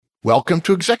Welcome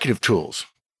to Executive Tools.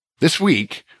 This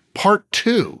week, part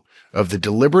 2 of the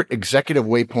Deliberate Executive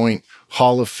Waypoint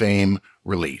Hall of Fame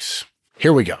release.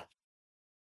 Here we go.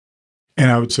 And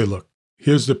I would say, look,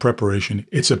 here's the preparation.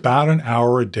 It's about an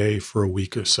hour a day for a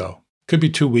week or so. Could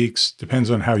be 2 weeks, depends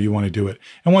on how you want to do it.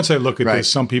 And once I look at this,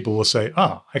 some people will say,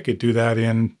 I could do that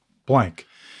in blank.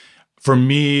 For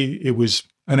me, it was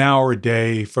an hour a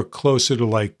day for closer to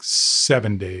like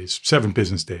 7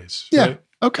 business days. Yeah. Right?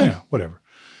 Okay. Yeah, whatever.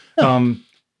 Yeah.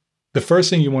 The first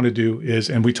thing you want to do is,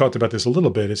 and we talked about this a little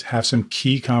bit, is have some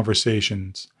key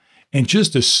conversations and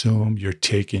just assume you're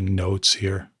taking notes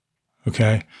here.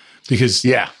 Okay. Because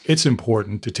it's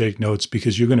important to take notes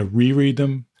because you're going to reread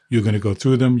them, you're going to go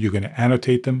through them, you're going to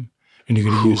annotate them, and you're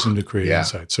going to use them to create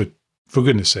insights. So for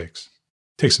goodness sakes,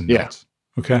 take some notes.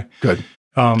 Okay. Good.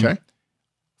 Okay.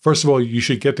 First of all, you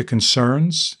should get the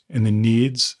concerns and the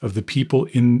needs of the people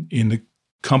in the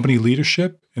company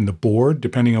leadership and the board,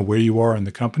 depending on where you are in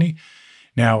the company.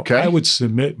 Now, I would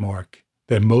submit, Mark,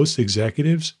 that most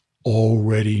executives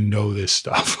already know this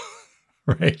stuff,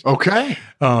 right? Okay.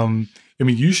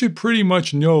 You should pretty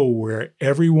much know where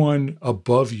everyone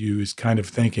above you is kind of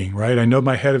thinking, right? I know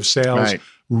my head of sales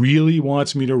really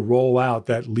wants me to roll out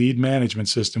that lead management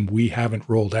system we haven't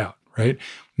rolled out, right?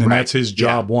 And that's his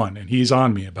job one, and he's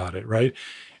on me about it, right?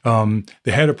 The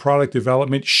head of product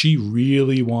development, she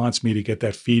really wants me to get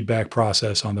that feedback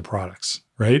process on the products,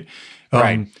 right?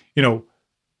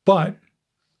 But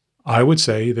I would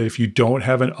say that if you don't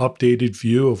have an updated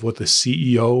view of what the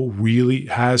CEO really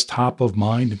has top of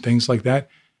mind and things like that,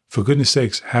 for goodness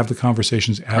sakes, have the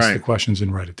conversations, ask the questions,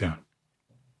 and write it down.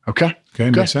 Okay.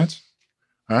 Make sense?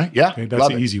 All right. Yeah. Okay, that's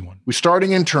an easy one. We're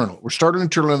starting internal. We're starting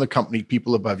internal in the company,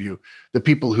 people above you, the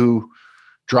people who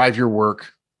drive your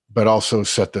work, but also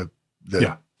set the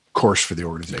course for the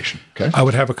organization. Okay. I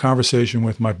would have a conversation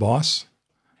with my boss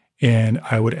and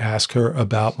I would ask her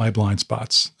about my blind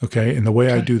spots. Okay. And the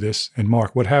way I do this, and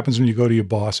Mark, what happens when you go to your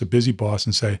boss, a busy boss,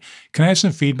 and say, can I have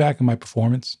some feedback on my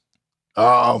performance?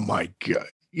 Oh my God.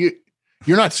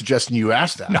 You're not suggesting you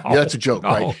ask that. No, yeah, that's a joke,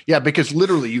 right? Yeah, because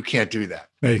literally you can't do that.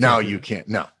 You can't.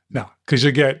 No. Because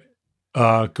you get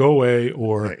go away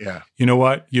or, you know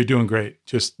what? You're doing great.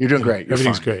 You're doing great.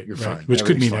 Everything's great. You're fine. Which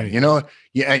could mean anything.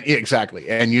 Exactly.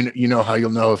 And you know how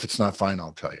you'll know if it's not fine,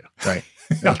 I'll tell you. Right.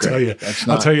 I'll tell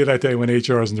you that day when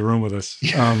HR is in the room with us.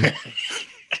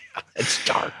 It's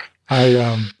dark.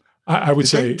 I would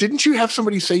say. Didn't you have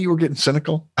somebody say you were getting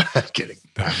cynical? I'm kidding.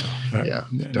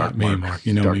 Not me, Mark.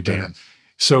 You know me better.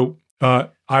 So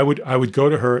I would go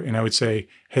to her and I would say,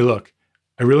 hey, look,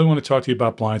 I really want to talk to you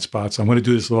about blind spots. I'm going to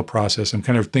do this little process. I'm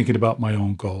kind of thinking about my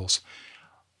own goals.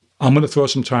 I'm going to throw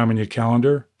some time on your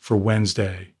calendar for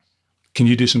Wednesday. Can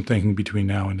you do some thinking between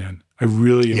now and then? I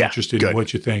really am interested in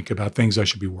what you think about things I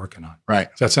should be working on.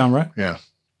 Right. Does that sound right? Yeah.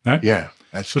 Right? Yeah.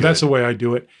 That's the way I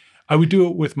do it. I would do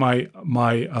it with my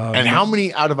and how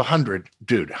many out of 100,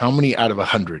 dude, how many out of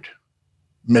 100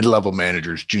 mid-level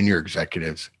managers, junior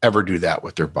executives ever do that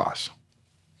with their boss?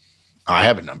 I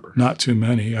have a number. Not too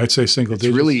many. I'd say single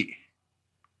digit. Really,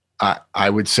 I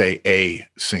would say a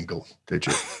single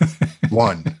digit.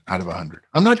 1 out of 100.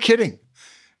 I'm not kidding.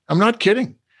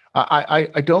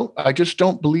 I just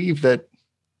don't believe that.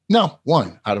 No,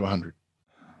 1 out of 100.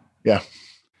 Yeah.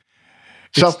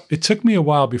 So it took me a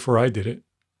while before I did it,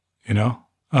 you know?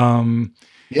 And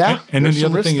then the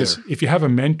other thing is, if you have a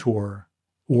mentor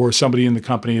or somebody in the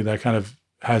company that kind of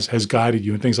has guided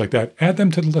you and things like that, add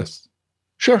them to the list.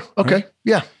 Sure. Okay. Right?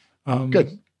 Yeah.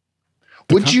 Good.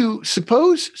 Would you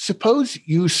suppose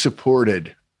you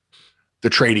supported the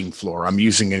trading floor? I'm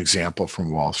using an example from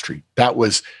Wall Street. That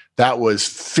was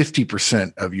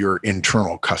 50% of your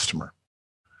internal customer.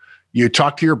 You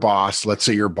talk to your boss. Let's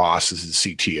say your boss is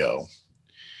the CTO.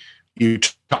 You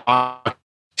talk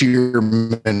to your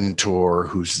mentor,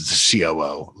 who's the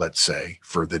COO, let's say,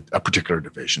 for a particular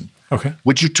division. Okay.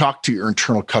 Would you talk to your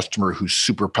internal customer who's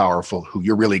super powerful, who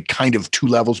you're really kind of 2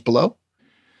 levels below?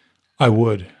 I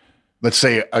would. Let's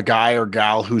say a guy or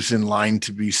gal who's in line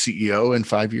to be CEO in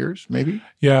 5 years, maybe?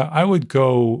 Yeah, I would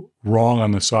go wrong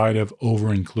on the side of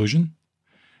over-inclusion.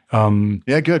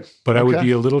 Good. But I would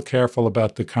be a little careful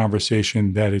about the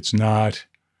conversation that it's not,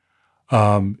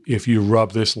 if you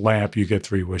rub this lamp, you get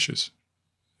 3 wishes.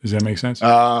 Does that make sense?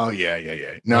 Oh,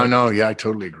 yeah. No, I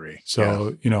totally agree.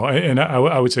 So, and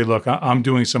I would say, look, I'm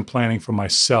doing some planning for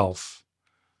myself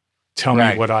tell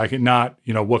me what I can, not,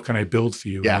 what can I build for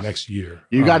you in the next year?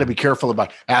 You got to be careful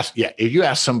about if you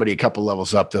ask somebody a couple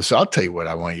levels up, they'll say, I'll tell you what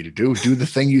I want you to do. Do the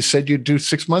thing you said you'd do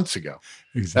 6 months ago.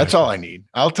 Exactly. That's all I need.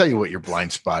 I'll tell you what your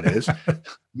blind spot is.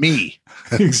 Me.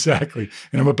 Exactly.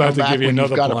 And I'm about to give you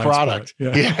another blind product.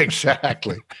 Spot. Yeah,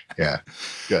 exactly. Yeah.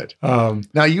 Good.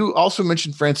 Now you also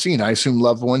mentioned Francine. I assume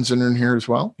loved ones are in here as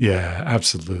well. Yeah,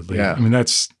 absolutely. Yeah. I mean,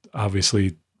 that's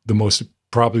obviously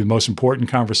probably the most important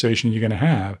conversation you're going to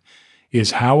have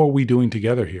is how are we doing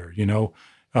together here?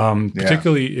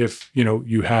 Particularly if,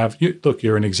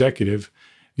 you're an executive,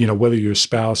 whether your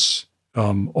spouse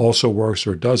also works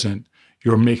or doesn't,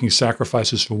 you're making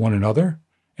sacrifices for one another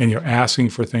and you're asking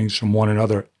for things from one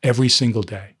another every single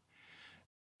day.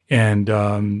 And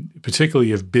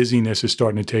particularly if busyness is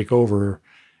starting to take over,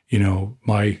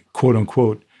 my quote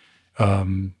unquote,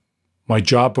 my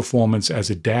job performance as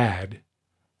a dad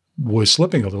was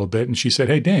slipping a little bit. And she said,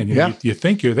 hey, Dan, you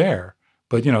think you're there,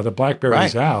 but the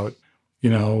BlackBerry's out,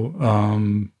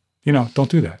 don't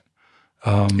do that.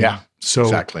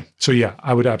 Exactly. So yeah,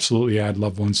 I would absolutely add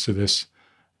loved ones to this.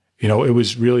 It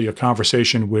was really a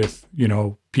conversation with,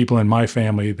 people in my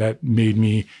family that made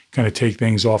me kind of take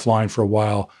things offline for a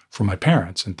while for my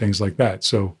parents and things like that.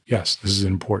 So yes, this is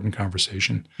an important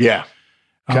conversation. Yeah.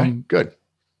 Okay, good.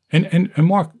 And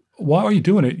Mark, while are you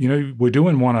doing it? We're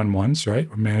doing one-on-ones, right?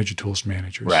 We're manager tools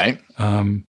managers. Right.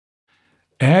 Add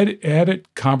a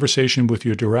conversation with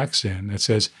your directs in that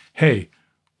says, hey,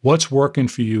 what's working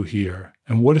for you here?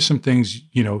 And what are some things,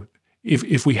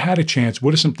 if we had a chance,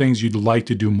 what are some things you'd like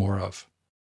to do more of?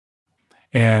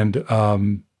 And,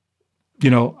 I'm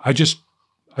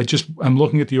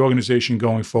looking at the organization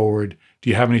going forward. Do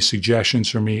you have any suggestions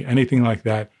for me? Anything like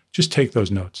that? Just take those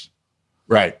notes.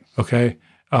 Right. Okay.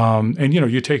 And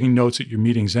you're taking notes at your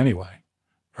meetings anyway,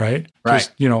 right? Right.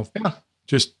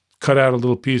 Just cut out a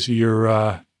little piece of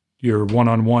your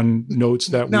one-on-one notes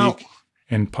that week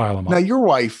and pile them up. Now, your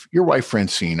wife,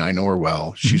 Francine, I know her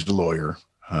well. She's a lawyer,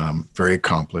 very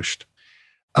accomplished.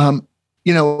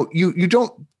 You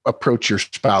don't approach your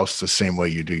spouse the same way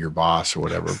you do your boss or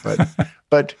whatever,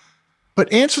 but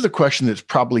answer the question that's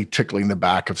probably tickling the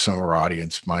back of some of our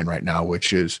audience mind right now,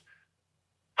 which is,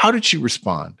 how did she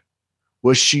respond?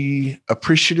 Was she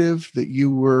appreciative that you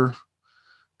were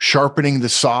sharpening the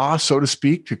saw, so to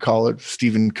speak, to call it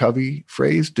Stephen Covey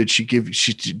phrase? Did she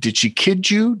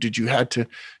kid you? Did you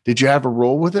have a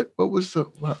role with it?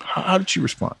 How did she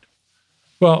respond?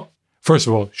 Well, first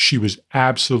of all, she was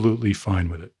absolutely fine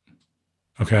with it.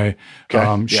 Okay.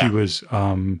 She was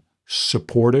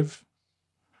supportive.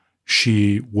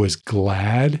 She was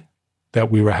glad that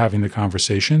we were having the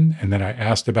conversation and that I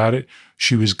asked about it.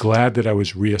 She was glad that I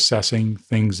was reassessing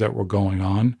things that were going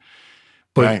on.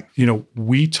 But,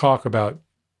 we talk about,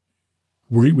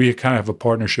 we kind of have a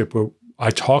partnership where I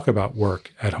talk about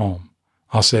work at home.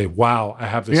 I'll say, wow, I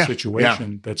have this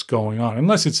situation that's going on.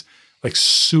 Unless it's like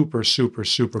super, super,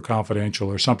 super confidential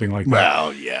or something like that.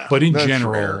 Well, yeah. But in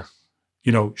general,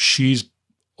 she's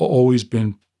always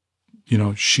been,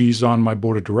 she's on my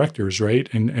board of directors, right?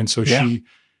 And so she's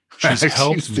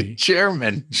helped she's me. The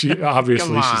chairman. She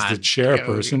obviously she's the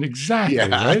chairperson. Exactly.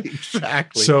 Right.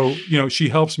 Exactly. So, she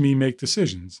helps me make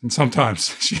decisions, and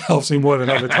sometimes she helps me more than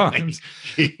other times.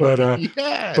 But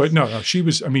no, she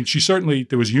was, she certainly,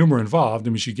 there was humor involved.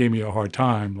 She gave me a hard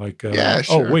time. Like, sure.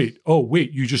 oh,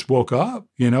 wait, you just woke up,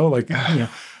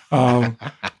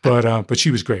 but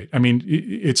she was great.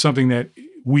 It's something that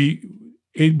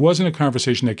it wasn't a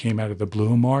conversation that came out of the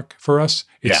blue, Mark, for us.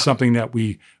 It's something that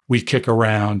we kick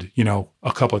around,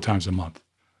 a couple of times a month.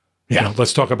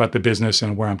 Let's talk about the business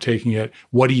and where I'm taking it.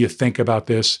 What do you think about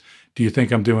this? Do you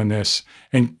think I'm doing this?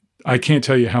 And I can't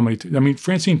tell you how many,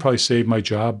 Francine probably saved my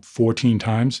job 14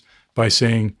 times by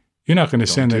saying, you're not going to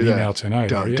send that email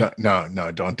tonight, are you?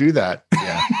 No, don't do that.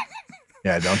 Yeah.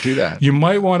 Yeah, don't do that. You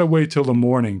might want to wait till the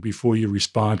morning before you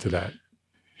respond to that.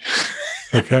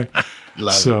 Okay?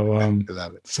 Love it. So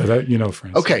that,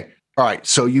 Francine. Okay. All right.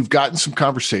 So you've gotten some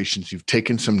conversations, you've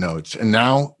taken some notes, and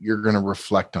now you're going to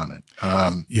reflect on it.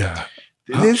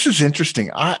 This is interesting.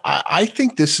 I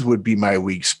think this would be my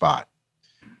weak spot,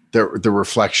 the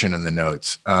reflection and the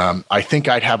notes. I think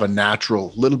I'd have a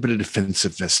natural little bit of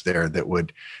defensiveness there that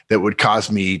would cause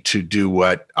me to do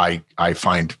what I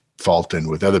find fault in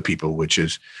with other people, which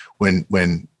is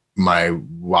when my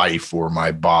wife or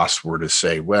my boss were to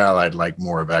say, well, I'd like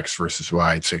more of X versus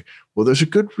Y, I'd say, well, there's a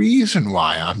good reason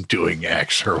why I'm doing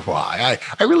X or Y.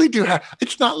 I really do have,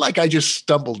 it's not like I just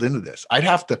stumbled into this. I'd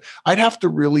have to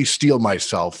really steel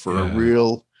myself for a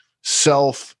real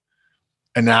self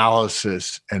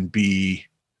analysis and be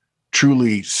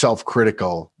truly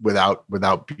self-critical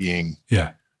without being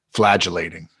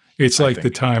flagellating. It's like the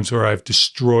times where I've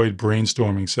destroyed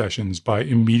brainstorming sessions by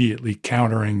immediately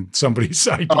countering somebody's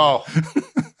idea. Oh.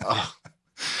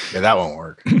 Yeah, that won't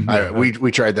work.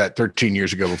 We tried that 13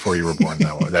 years ago before you were born.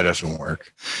 That doesn't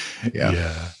work.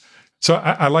 Yeah. So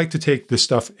I like to take this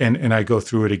stuff and I go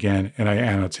through it again and I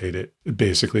annotate it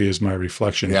basically as my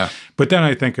reflection. Yeah. But then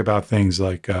I think about things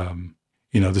like,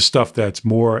 the stuff that's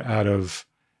more out of,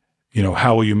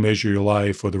 how will you measure your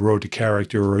life or the road to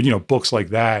character or, books like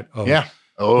that.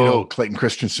 Clayton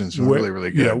Christensen's really,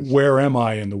 really good. Where am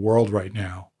I in the world right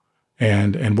now?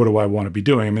 And what do I want to be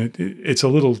doing? I mean, it's a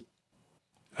little,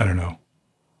 I don't know,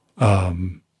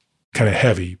 kind of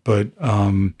heavy, but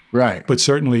right. But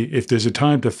certainly, if there's a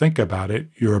time to think about it,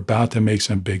 you're about to make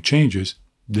some big changes.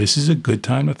 This is a good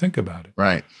time to think about it.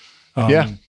 Right.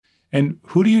 And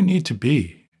who do you need to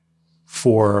be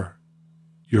for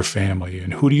your family,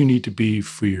 and who do you need to be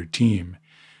for your team,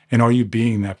 and are you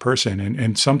being that person?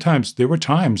 And sometimes there were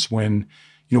times when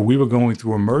we were going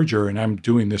through a merger, and I'm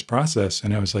doing this process,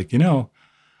 and I was like,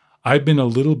 I've been a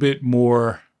little bit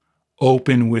more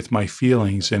open with my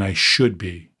feelings than I should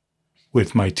be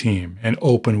with my team and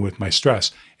open with my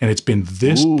stress. And it's been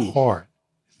this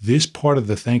part of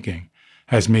the thinking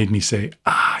has made me say,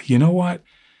 you know what?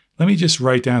 Let me just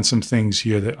write down some things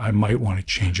here that I might want to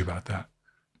change about that.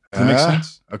 Does that make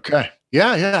sense? Okay.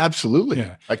 Yeah, absolutely.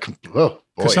 Yeah.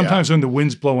 Because sometimes when the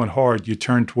wind's blowing hard, you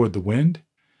turn toward the wind.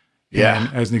 Yeah.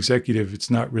 And as an executive, it's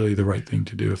not really the right thing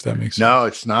to do, if that makes sense. No,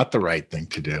 it's not the right thing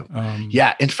to do.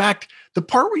 In fact, the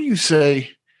part where you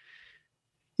say,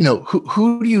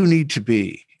 who do you need to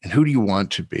be and who do you want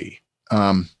to be?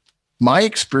 My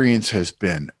experience has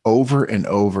been over and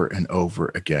over and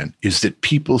over again is that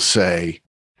people say,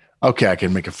 okay, I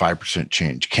can make a 5%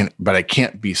 change, but I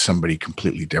can't be somebody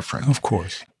completely different. Of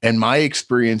course. And my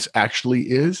experience actually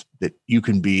is that you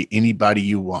can be anybody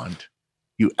you want.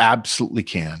 You absolutely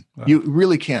can. Wow. You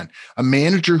really can. A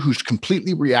manager who's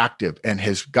completely reactive and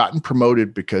has gotten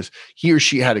promoted because he or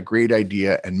she had a great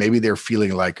idea and maybe they're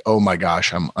feeling like, oh my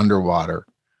gosh, I'm underwater.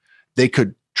 They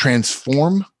could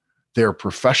transform their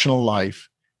professional life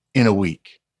in a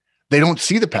week. They don't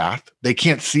see the path. They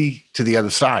can't see to the other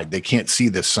side. They can't see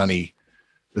the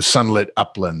sunlit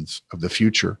uplands of the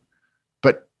future.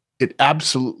 But it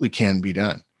absolutely can be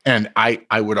done. And I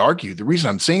would argue, the reason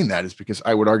I'm saying that is because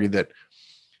I would argue that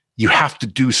you have to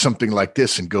do something like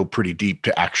this and go pretty deep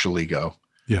to actually go,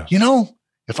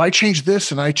 if I change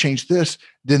this and I change this,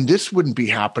 then this wouldn't be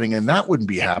happening and that wouldn't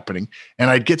be happening. And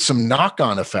I'd get some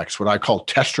knock-on effects, what I call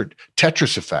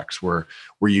Tetris effects, where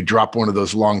you drop one of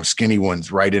those long, skinny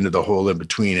ones right into the hole in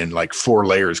between and like 4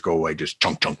 layers go away, just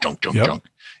chunk.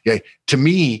 Yeah. To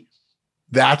me,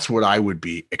 that's what I would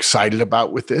be excited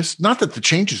about with this. Not that the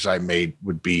changes I made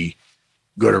would be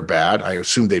good or bad. I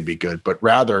assume they'd be good, but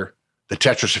rather the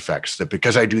Tetris effects, that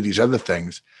because I do these other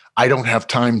things, I don't have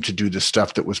time to do the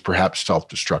stuff that was perhaps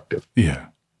self-destructive. Yeah.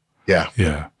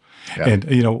 And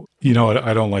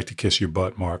I don't like to kiss your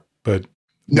butt, Mark, but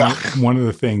one of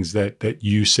the things that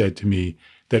you said to me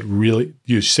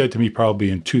you said to me probably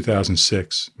in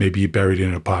 2006, maybe you buried it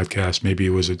in a podcast, maybe it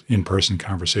was an in-person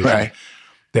conversation, right,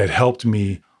 that helped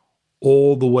me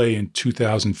all the way in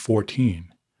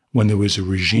 2014 when there was a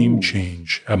regime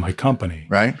change at my company.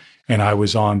 Right. And I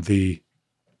was on the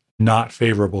not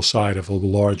favorable side of a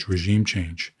large regime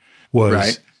change.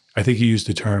 I think you used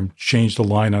the term, change the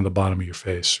line on the bottom of your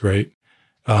face, right?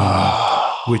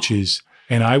 Which is,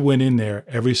 and I went in there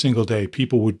every single day.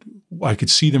 I could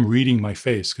see them reading my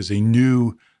face because they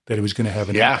knew that it was going to have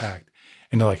an impact.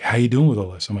 And they're like, how you doing with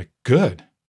all this? I'm like, good.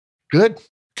 Yeah,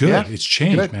 it's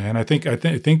changed, man. I think,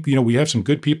 we have some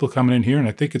good people coming in here and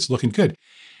I think it's looking good.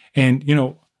 And,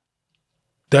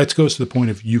 that goes to the point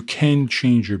of you can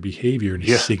change your behavior in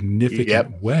a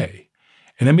significant way.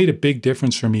 And that made a big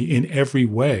difference for me in every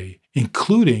way,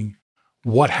 including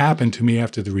what happened to me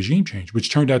after the regime change,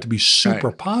 which turned out to be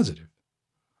super positive.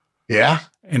 Yeah.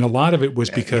 And a lot of it was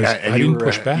because I didn't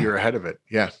push back. You're ahead of it.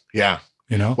 Yeah. Yeah.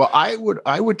 Well, I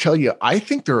would tell you, I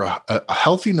think there are a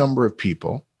healthy number of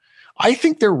people. I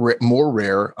think they're more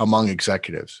rare among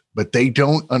executives, but they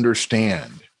don't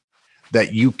understand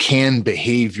that you can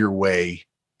behave your way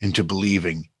into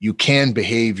believing. You can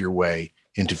behave your way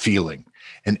into feeling.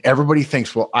 And everybody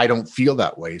thinks, well, I don't feel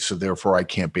that way, so therefore I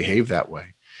can't behave that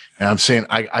way. And I'm saying,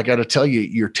 I got to tell you,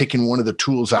 you're taking one of the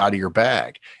tools out of your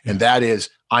bag. And that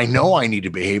is, I know I need to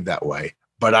behave that way,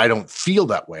 but I don't feel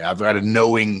that way. I've got a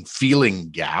knowing feeling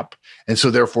gap. And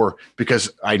so therefore,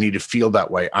 because I need to feel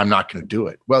that way, I'm not going to do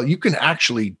it. Well, you can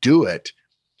actually do it.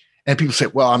 And people say,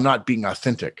 well, I'm not being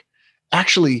authentic.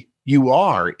 Actually, you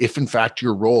are if in fact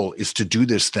your role is to do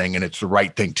this thing and it's the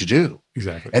right thing to do.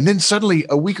 Exactly. And then suddenly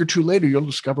a week or two later, you'll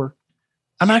discover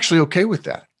I'm actually okay with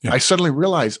that. Yeah. I suddenly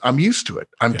realize I'm used to it.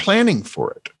 I'm planning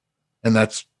for it. And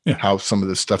that's how some of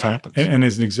this stuff happens. And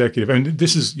as an executive, and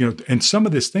this is, and some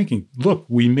of this thinking, look,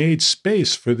 we made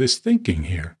space for this thinking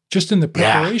here, just in the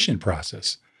preparation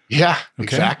process. Yeah,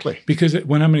 exactly. Because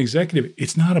when I'm an executive,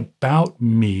 it's not about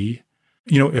me.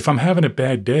 If I'm having a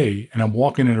bad day and I'm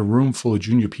walking in a room full of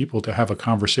junior people to have a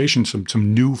conversation,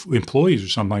 some new employees or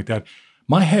something like that,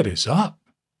 my head is up.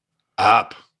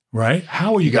 Right?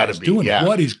 How are you guys doing? Yeah.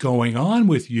 What is going on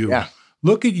with you? Yeah.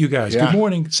 Look at you guys. Yeah. Good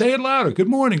morning. Say it louder. Good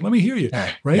morning. Let me hear you.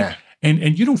 Right? Yeah.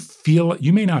 And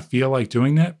you may not feel like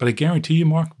doing that, but I guarantee you,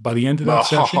 Mark, by the end of that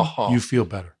session, you feel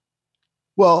better.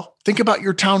 Well, think about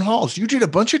your town halls. You did a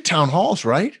bunch of town halls,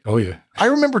 right? Oh, yeah. I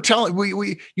remember telling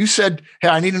you said, hey,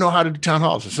 I need to know how to do town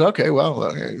halls. I said, okay,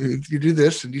 well, you do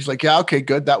this. And he's like, yeah, okay,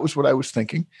 good. That was what I was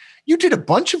thinking. You did a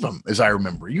bunch of them, as I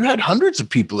remember. You had hundreds of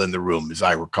people in the room, as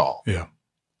I recall. Yeah.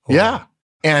 Oh, yeah.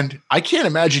 And I can't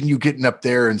imagine you getting up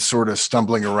there and sort of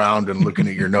stumbling around and looking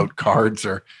at your note cards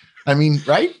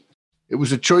right? It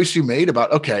was a choice you made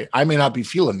about, okay, I may not be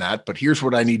feeling that, but here's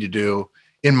what I need to do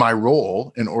in my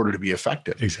role in order to be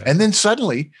effective. Exactly. And then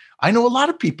suddenly I know a lot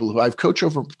of people who I've coached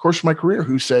over the course of my career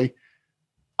who say,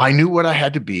 I knew what I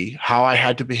had to be, how I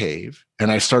had to behave,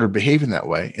 and I started behaving that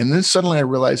way. And then suddenly I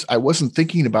realized I wasn't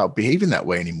thinking about behaving that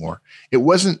way anymore. It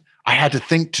wasn't, I had to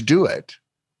think to do it,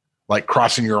 like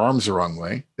crossing your arms the wrong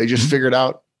way. They just figured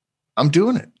out I'm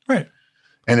doing it. Right.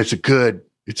 And it's a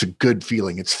good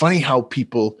feeling. It's funny how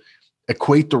people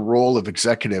equate the role of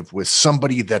executive with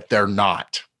somebody that they're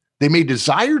not. They may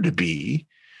desire to be,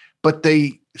 but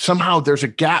somehow there's a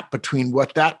gap between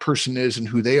what that person is and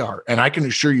who they are. And I can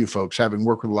assure you folks, having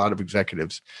worked with a lot of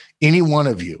executives, any one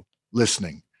of you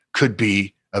listening could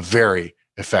be a very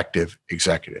effective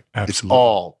executive. Absolutely. It's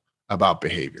all about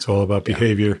behavior. It's all about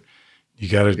behavior. You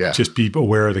got to just be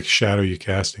aware of the shadow you're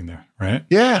casting there, right?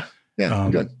 Yeah. Yeah.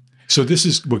 Good. So this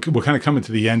is, we're kind of coming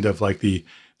to the end of like the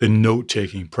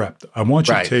note-taking prep. I want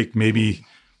you to take maybe,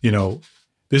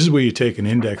 this is where you take an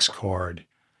index card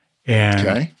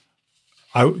and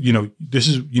this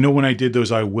is, when I did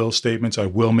those I will statements, I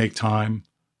will make time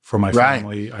for my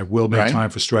family. I will make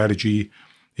time for strategy.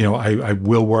 I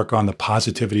will work on the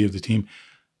positivity of the team.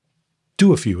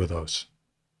 Do a few of those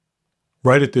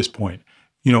right at this point.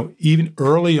 Even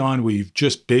early on, we've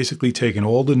just basically taken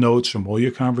all the notes from all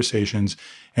your conversations.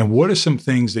 And what are some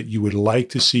things that you would like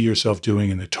to see yourself doing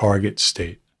in the target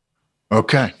state?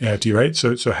 Okay. Right.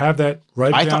 So have that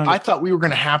right down. I thought we were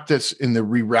going to have this in the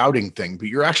rerouting thing, but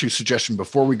you're actually suggesting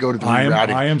before we go to the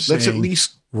rerouting, I am saying, let's at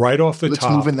least right off the top,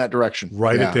 let's move in that direction.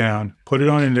 Write it down, put it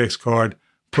on an index card,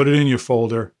 put it in your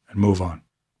folder, and move on.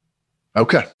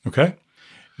 Okay. Okay.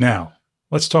 Now,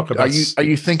 let's talk about. Are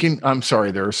you thinking? I'm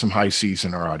sorry, there are some high C's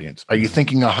in our audience. Are you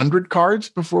thinking 100 cards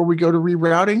before we go to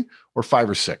rerouting, or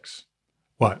 5 or 6?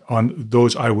 What, on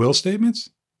those I will statements?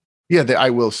 Yeah, the I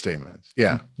will statements.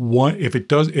 Yeah. One, if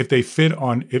they fit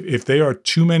on, if they are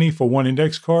too many for one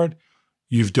index card,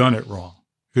 you've done it wrong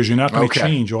because you're not going to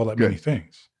change all that many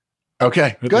things.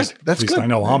 Okay. Good. That's good. I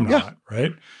know I'm not,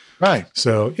 right? Right.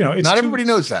 So, it's not everybody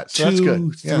knows that. So that's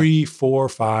good. 3, 4,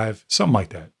 5, something like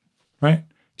that. Right.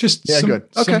 Just good.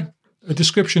 Okay. A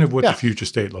description of what the future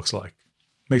state looks like.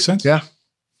 Make sense? Yeah.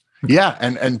 Yeah.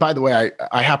 And by the way,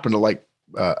 I happen to like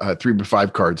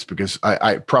 3x5 cards because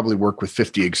I probably work with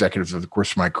 50 executives over the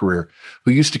course of my career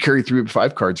who used to carry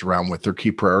 3x5 cards around with their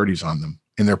key priorities on them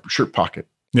in their shirt pocket.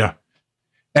 Yeah.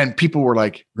 And people were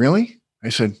like, really? I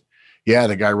said, yeah,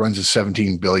 the guy runs a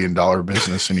 $17 billion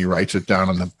business and he writes it down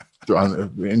on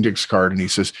the index card. And he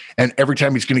says, and every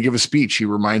time he's going to give a speech, he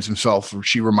reminds himself or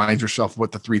she reminds herself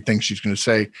what the 3 things she's going to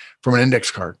say from an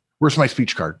index card. Where's my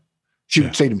speech card? She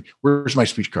would say to me, where's my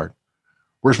speech card?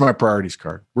 Where's my priorities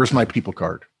card? Where's my people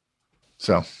card?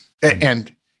 So,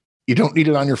 and you don't need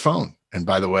it on your phone. And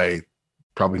by the way,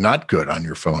 probably not good on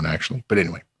your phone actually, but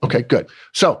anyway, okay, good.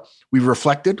 So we've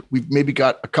reflected, we've maybe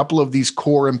got a couple of these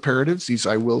core imperatives, these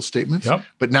I will statements,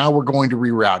 but now we're going to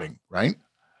rerouting, right?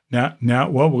 Well,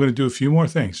 we're going to do a few more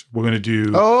things. We're going to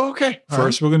do,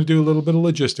 First, we're going to do a little bit of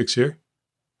logistics here.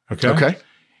 Okay.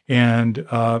 And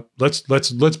let's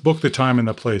book the time and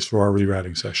the place for our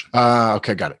rerouting session.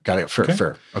 Okay, got it.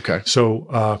 Fair. Okay.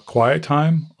 So quiet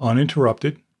time,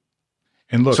 uninterrupted,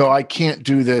 and look. So I can't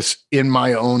do this in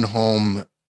my own home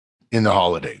in the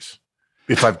holidays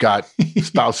if I've got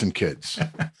spouse and kids.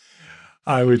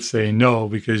 I would say no,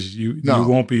 because you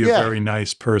won't be a very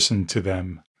nice person to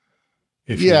them.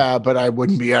 But I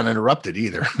wouldn't be uninterrupted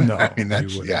either. No, I mean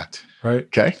that's right.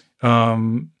 Okay.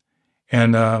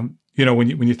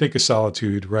 when you think of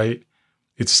solitude, right?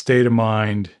 It's a state of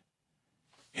mind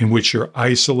in which you're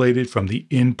isolated from the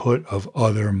input of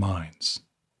other minds.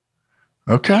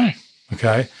 Okay.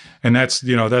 Okay. And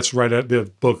that's right at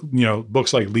the book,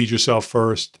 books like Lead Yourself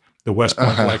First, the West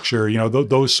Point lecture,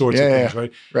 those sorts of things,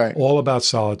 right? Right. All about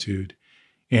solitude.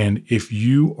 And if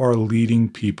you are leading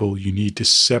people, you need to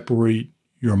separate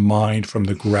your mind from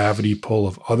the gravity pull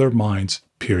of other minds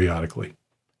periodically.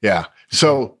 Yeah.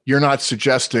 So you're not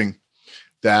suggesting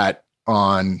that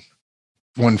on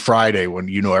one Friday when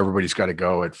everybody's got to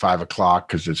go at 5:00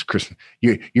 because it's Christmas,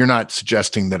 you're not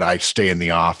suggesting that I stay in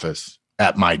the office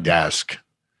at my desk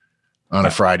on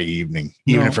a Friday evening,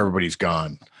 even if everybody's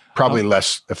gone. Probably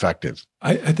less effective.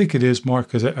 I think it is, Mark,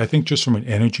 because I think just from an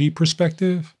energy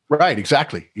perspective. Right,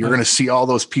 exactly. You're going to see all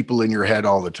those people in your head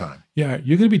all the time. Yeah,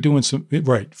 you're going to be doing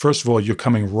right. First of all, you're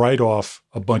coming right off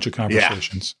a bunch of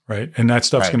conversations, right? And that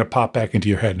stuff's going to pop back into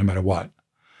your head no matter what.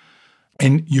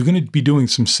 And you're going to be doing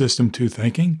some system 2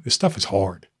 thinking. This stuff is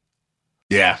hard.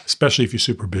 Yeah. Especially if you're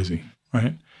super busy,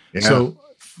 right? Yeah. So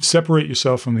separate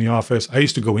yourself from the office. I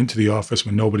used to go into the office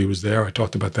when nobody was there. I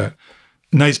talked about that.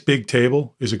 Nice big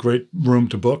table is a great room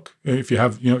to book. If you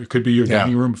have, it could be your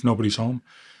dining room if nobody's home.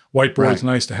 Whiteboard's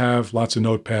nice to have, lots of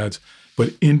notepads.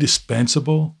 But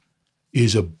indispensable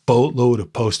is a boatload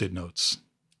of Post-it notes.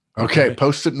 Okay.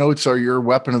 Post-it notes are your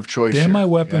weapon of choice. They're my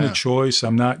weapon of choice.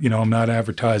 I'm not, I'm not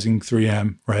advertising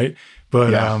 3M, right?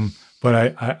 But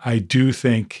I do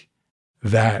think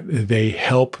that they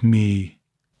help me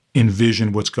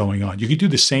envision what's going on. You could do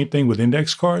the same thing with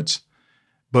index cards,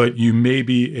 but you may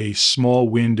be a small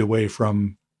wind away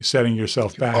from setting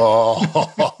yourself back.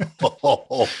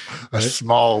 A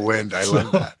small wind. I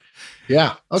love that.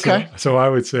 Yeah. Okay. So I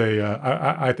would say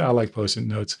I like Post-it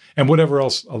notes and whatever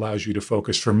else allows you to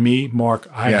focus. For me, Mark,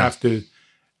 I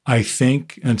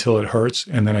think until it hurts,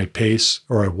 and then I pace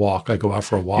or I walk. I go out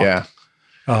for a walk. Yeah.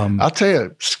 I'll tell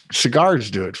you, cigars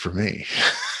do it for me.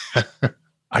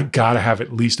 I got to have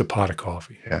at least a pot of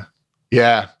coffee. Yeah.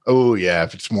 Yeah. Oh, yeah.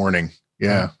 If it's morning.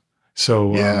 Yeah.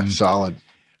 So solid.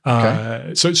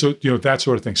 Okay. So that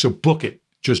sort of thing. So book it.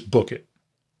 Just book it.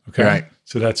 Okay. Right.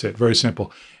 So that's it. Very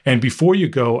simple. And before you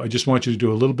go, I just want you to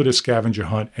do a little bit of scavenger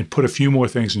hunt and put a few more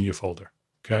things in your folder.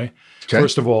 Okay.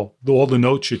 First of all the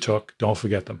notes you took, don't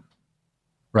forget them.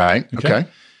 Right. Okay.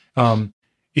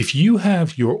 If you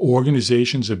have your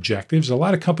organization's objectives, a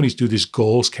lot of companies do this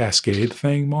goals cascade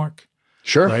thing, Mark.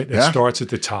 Sure. Right. It starts at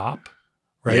the top.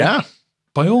 Right. Yeah.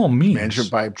 By all means. Management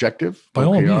by objective. By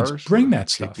all means, bring that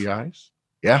stuff. KPIs.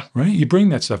 Yeah. Right. You bring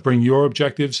that stuff. Bring your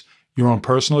objectives, your own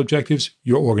personal objectives,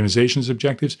 your organization's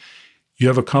objectives. You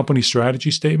have a company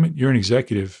strategy statement. You're an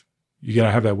executive. You got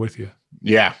to have that with you.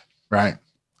 Yeah. Right.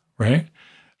 Right.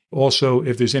 Also,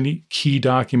 if there's any key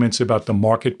documents about the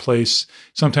marketplace,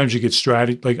 sometimes you get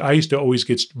strategy. Like I used to always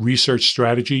get research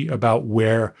strategy about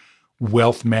where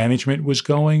wealth management was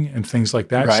going and things like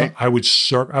that. Right.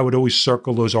 So I would always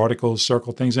circle those articles,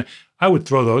 circle things. I would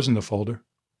throw those in the folder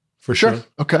for sure.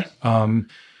 Okay. You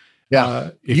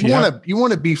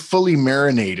want to be fully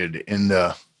marinated in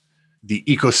the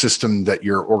ecosystem that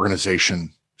your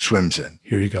organization swims in.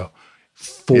 Here you go.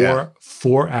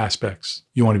 Four aspects.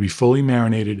 You want to be fully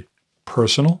marinated: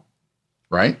 personal,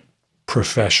 right?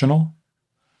 Professional,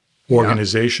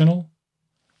 organizational,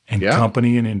 and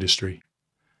company and industry.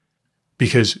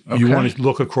 Because you want to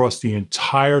look across the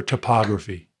entire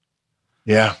topography.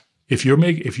 Yeah. If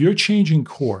you're changing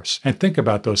course, and think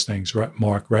about those things, right,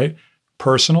 Mark, right?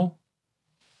 Personal,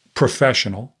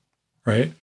 professional,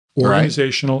 right?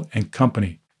 Organizational and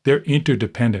company. They're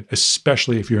interdependent,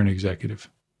 especially if you're an executive.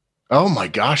 Oh my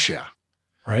gosh, yeah.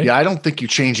 Right? Yeah, I don't think you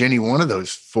change any one of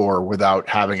those four without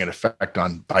having an effect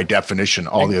on, by definition,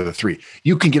 all the other three.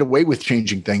 You can get away with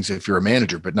changing things if you're a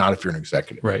manager, but not if you're an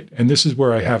executive. Right. And this is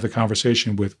where I have the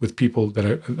conversation with people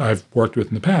that I've worked with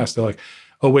in the past. They're like,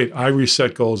 oh, wait, I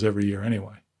reset goals every year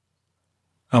anyway.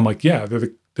 I'm like, yeah,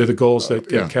 they're the goals that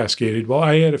get cascaded. Well,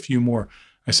 I add a few more.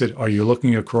 I said, are you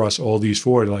looking across all these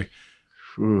four? They're like,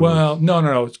 well,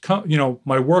 no. It's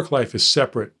my work life is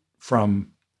separate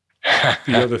from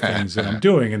the other things that I'm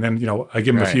doing. And then, I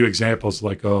give them a few examples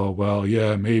like, oh, well,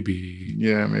 yeah, maybe.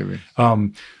 Yeah, maybe.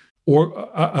 Or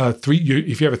if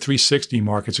you have a 360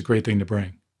 mark, it's a great thing to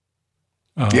bring.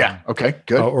 Okay,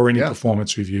 good. Or any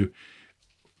performance review.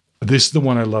 This is the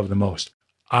one I love the most.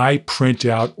 I print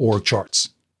out org charts.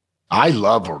 I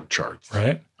love org charts.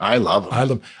 Right? I love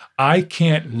them. I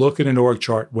can't look at an org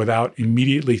chart without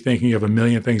immediately thinking of a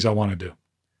million things I want to do.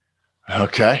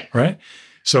 Okay. Right?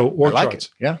 So org charts.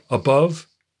 Yeah. Above,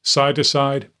 side to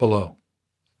side, below.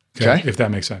 Okay. If that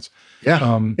makes sense.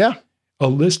 Yeah. a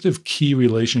list of key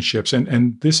relationships,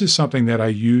 and this is something that I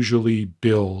usually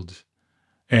build.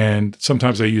 And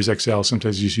sometimes I use Excel,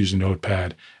 sometimes I just use a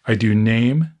notepad. I do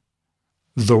name,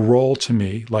 the role to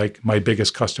me, like my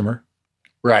biggest customer.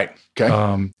 Right.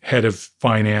 Okay. Head of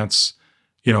finance,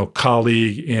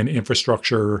 colleague in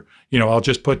infrastructure, I'll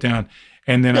just put down.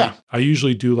 And then I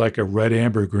usually do like a red,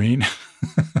 amber, green.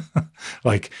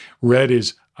 Like red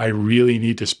is, I really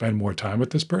need to spend more time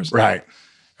with this person. Right.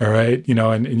 All right.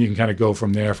 And you can kind of go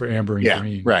from there for amber and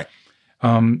green. Right.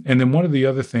 And then one of the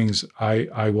other things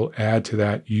I will add to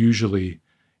that usually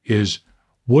is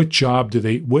what do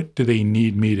they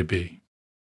need me to be?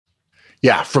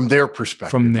 Yeah, from their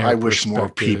perspective. I wish more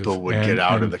people would get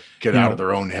out of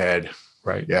their own head.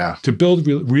 Right. Yeah. To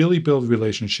really build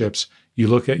relationships, you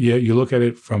look at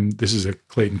it from, this is a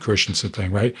Clayton Christensen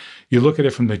thing, right? You look at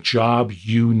it from the job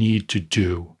you need to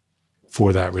do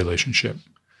for that relationship.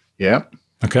 Yeah.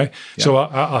 Okay. Yeah. So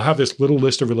I'll have this little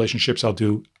list of relationships I'll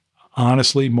do.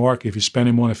 Honestly, Mark, if you're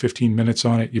spending more than 15 minutes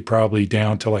on it, you're probably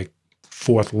down to like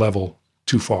 4th level,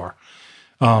 too far.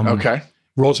 Okay.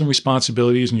 Roles and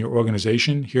responsibilities in your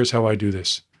organization. Here's how I do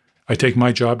this. I take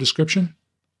my job description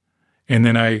and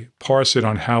then I parse it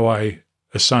on how I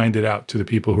assigned it out to the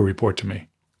people who report to me.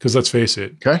 Because let's face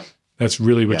it, that's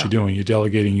really what you're doing. You're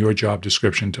delegating your job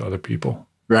description to other people.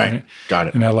 Right. Got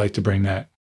it. And I like to bring that.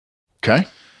 Okay.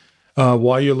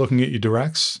 While you're looking at your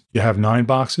directs, you have 9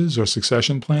 boxes or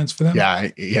succession plans for them? Yeah,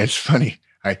 it's funny.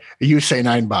 You say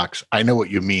 9 box. I know what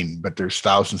you mean, but there's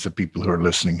thousands of people who are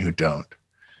listening who don't.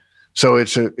 So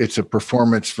it's a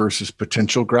performance versus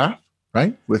potential graph,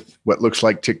 right? With what looks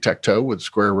like tic-tac-toe with a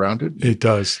square around it. It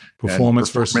does. Performance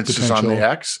versus potential. Is on the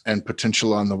X and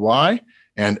potential on the Y.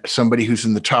 And somebody who's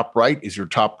in the top right is your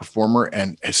top performer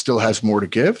and still has more to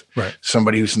give. Right.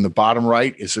 Somebody who's in the bottom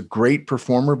right is a great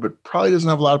performer, but probably doesn't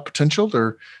have a lot of potential.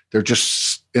 They're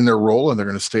just in their role and they're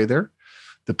going to stay there.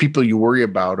 The people you worry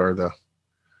about are the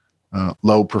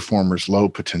low performers, low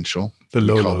potential. The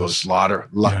low we call those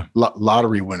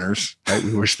lottery winners. Right?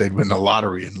 We wish they'd win the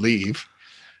lottery and leave.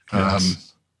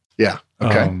 Yes.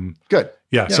 Okay. Good.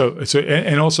 Yeah. So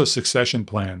and also succession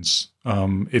plans.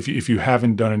 If you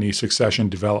haven't done any succession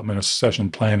development or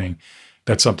succession planning,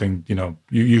 that's something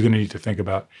you're going to need to think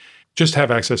about. Just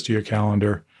have access to your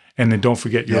calendar, and then don't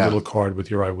forget your little card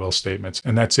with your I will statements,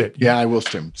 and that's it. Yeah, I will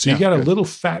statements. So you got a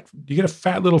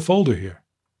fat little folder here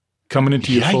coming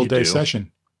into your full day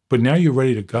session, but now you're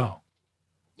ready to go.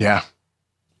 Yeah.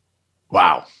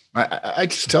 Wow. I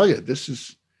just tell you, this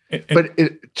is. But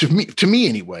to me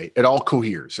anyway, it all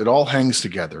coheres. It all hangs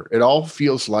together. It all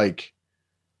feels like.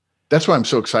 That's why I'm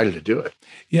so excited to do it.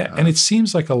 Yeah, and it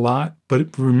seems like a lot,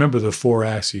 but remember the 4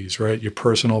 axes, right? Your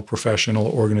personal, professional,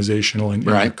 organizational, and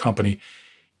your company.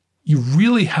 You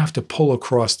really have to pull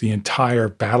across the entire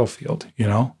battlefield,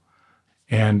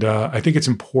 And I think it's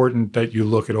important that you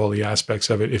look at all the aspects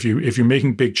of it. If you're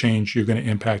making big change, you're going to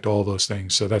impact all those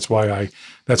things. So that's why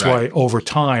why over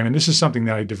time, and this is something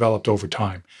that I developed over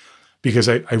time, because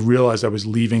I realized I was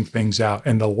leaving things out.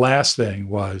 And the last thing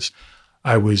was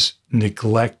I was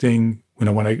neglecting,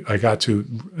 when I got to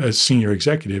a senior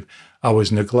executive, I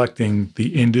was neglecting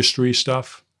the industry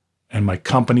stuff and my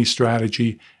company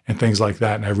strategy and things like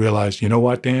that. And I realized, you know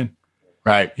what, Dan?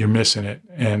 Right. You're missing it.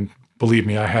 And believe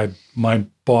me, my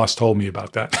boss told me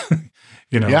about that.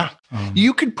 Yeah.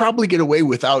 You could probably get away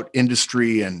without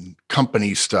industry and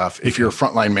company stuff if you're a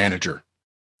frontline manager,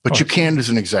 but you can't as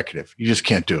an executive. You just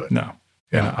can't do it. No.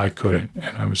 Yeah, I couldn't.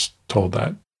 And I was told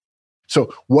that.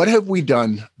 So what have we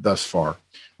done thus far?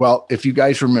 Well, if you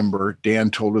guys remember, Dan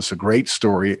told us a great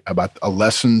story about a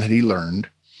lesson that he learned,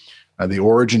 the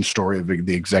origin story of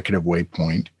the Executive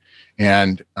Waypoint.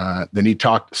 And then he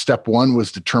talked, step 1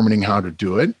 was determining how to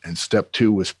do it. And step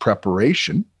 2 was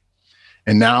preparation.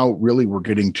 And now really we're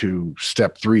getting to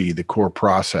step 3, the core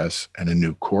process and a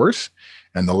new course.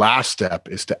 And the last step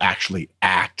is to actually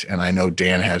act. And I know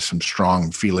Dan has some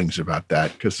strong feelings about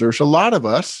that because there's a lot of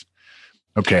us.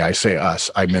 Okay, I say us.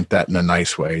 I meant that in a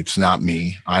nice way. It's not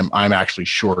me. I'm actually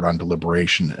short on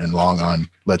deliberation and long on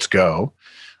let's go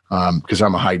because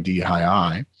I'm a high D, high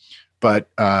I. But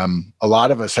a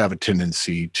lot of us have a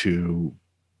tendency to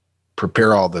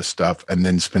prepare all this stuff and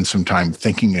then spend some time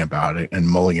thinking about it and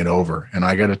mulling it over. And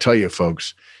I got to tell you,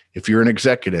 folks, if you're an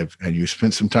executive and you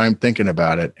spend some time thinking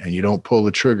about it and you don't pull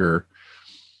the trigger,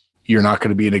 you're not going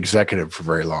to be an executive for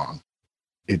very long.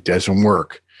 It doesn't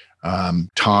work.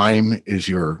 Time is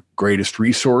your greatest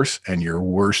resource and your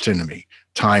worst enemy.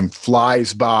 Time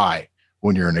flies by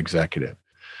when you're an executive.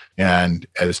 And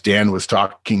as Dan was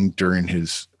talking during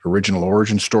his original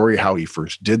origin story, how he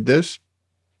first did this,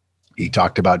 he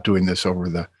talked about doing this over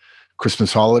the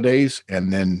Christmas holidays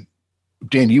and then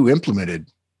Dan, you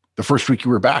implemented the first week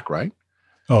you were back, right?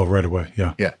 Oh, right away.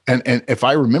 Yeah. Yeah. And if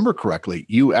I remember correctly,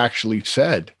 you actually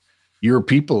said your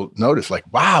people noticed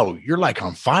like, wow, you're like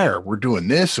on fire. We're doing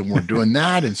this and we're doing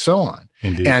that and so on.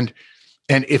 Indeed. And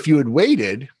if you had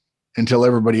waited until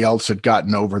everybody else had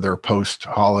gotten over their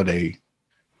post-holiday,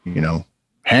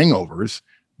 hangovers,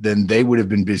 then they would have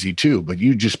been busy too. But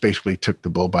you just basically took the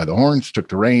bull by the horns, took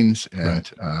the reins,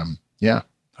 and right.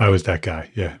 I was that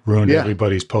guy. Yeah. Ruined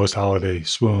everybody's post-holiday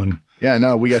swoon. Yeah,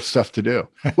 no, we got stuff to do.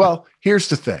 Well, here's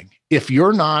the thing. If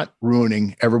you're not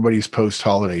ruining everybody's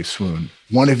post-holiday swoon,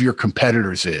 one of your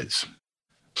competitors is.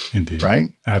 Indeed. Right?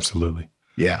 Absolutely.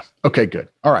 Yeah. Okay, good.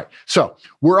 All right. So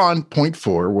we're on point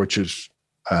 4, which is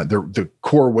the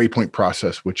core waypoint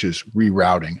process, which is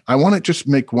rerouting. I want to just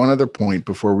make one other point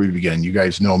before we begin. You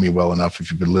guys know me well enough.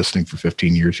 If you've been listening for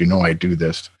 15 years, you know I do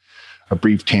this, a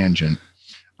brief tangent.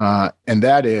 And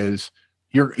that is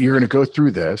you're going to go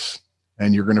through this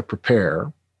and you're going to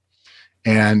prepare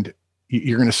and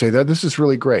you're going to say that this is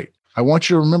really great. I want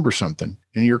you to remember something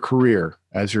in your career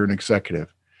as you're an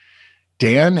executive.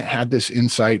 Dan had this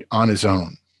insight on his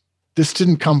own. This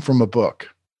didn't come from a book.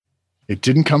 It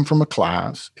didn't come from a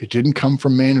class. It didn't come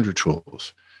from manager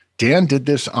tools. Dan did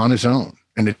this on his own.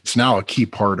 And it's now a key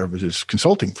part of his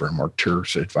consulting firm,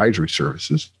 Arcturus Advisory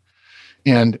Services.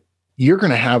 And you're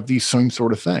going to have these same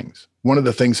sort of things. One of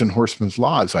the things in Horstman's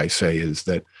Laws, I say, is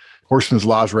that Horstman's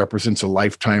Laws represents a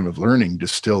lifetime of learning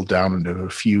distilled down into a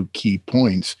few key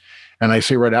points. And I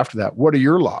say right after that, what are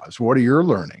your laws? What are your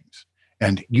learnings?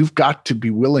 And you've got to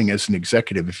be willing as an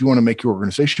executive, if you want to make your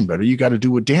organization better, you got to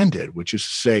do what Dan did, which is to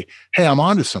say, hey, I'm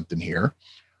onto something here.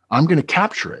 I'm going to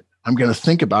capture it. I'm going to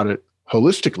think about it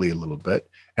holistically a little bit,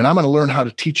 and I'm going to learn how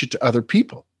to teach it to other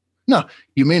people. Now,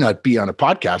 you may not be on a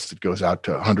podcast that goes out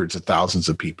to hundreds of thousands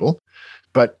of people,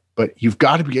 but you've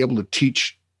got to be able to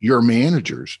teach your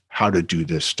managers how to do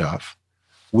this stuff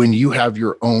when you have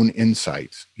your own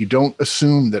insights. You don't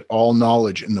assume that all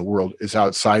knowledge in the world is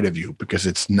outside of you, because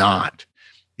it's not.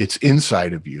 It's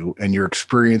inside of you, and your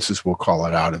experiences will call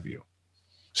it out of you.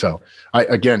 So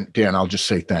again, Dan, I'll just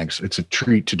say thanks. It's a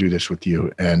treat to do this with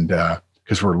you, and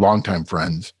because we're longtime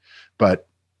friends, but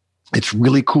it's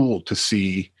really cool to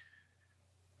see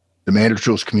the Manager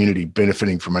Tools community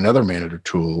benefiting from another Manager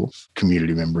Tools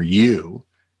community member, you,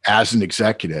 as an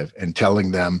executive, and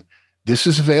telling them, this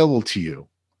is available to you.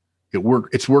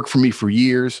 It's worked for me for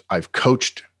years. I've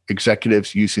coached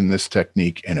executives using this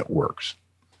technique, and it works.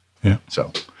 Yeah.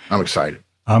 So I'm excited.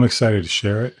 I'm excited to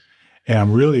share it. And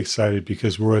I'm really excited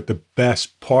because we're at the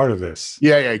best part of this.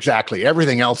 Yeah, exactly.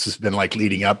 Everything else has been like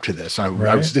leading up to this. I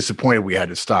was disappointed we had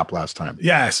to stop last time.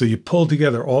 Yeah. So you pulled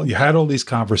together you had all these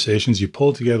conversations, you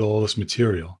pulled together all this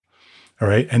material. All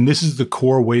right. And this is the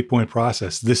core waypoint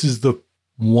process. This is the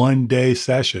 1-day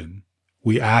session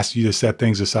we asked you to set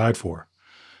things aside for.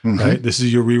 Mm-hmm. Right. This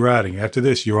is your rerouting. After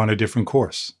this, you're on a different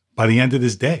course. By the end of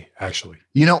this day, actually.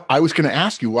 I was going to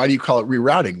ask you, why do you call it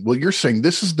rerouting? Well, you're saying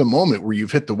this is the moment where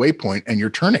you've hit the waypoint and you're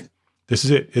turning. This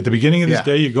is it. At the beginning of this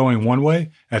day, you're going one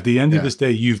way. At the end of this day,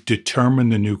 you've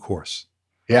determined the new course.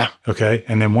 Yeah. Okay.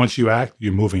 And then once you act,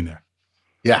 you're moving there.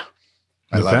 Yeah.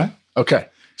 I love that. Okay.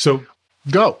 So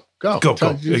go.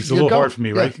 It's a little hard for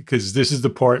me, right? Because this is the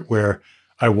part where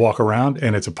I walk around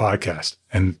and it's a podcast,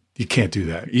 and you can't do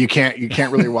that. You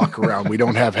can't really walk around. We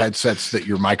don't have headsets that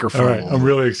your microphone. All right. I'm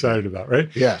really excited about, right?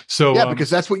 Yeah. So because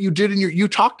that's what you did you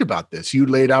talked about this. You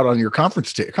laid out on your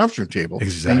conference room table.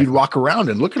 Exactly. And you'd walk around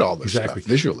and look at all this stuff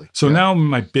visually. So now I'm in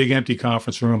my big empty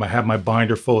conference room. I have my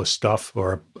binder full of stuff,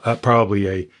 or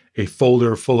probably a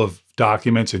folder full of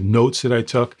documents and notes that I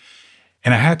took.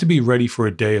 And I had to be ready for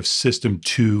a day of system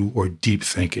 2 or deep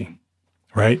thinking,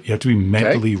 right? You have to be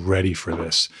mentally ready for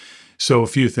this. So a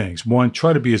few things. One,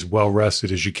 try to be as well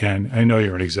rested as you can. I know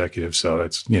you're an executive, so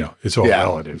that's, it's all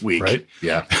relative, weak. Right?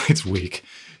 Yeah. It's weak.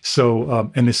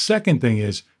 So, and the second thing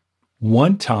is,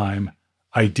 one time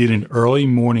I did an early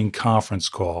morning conference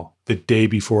call the day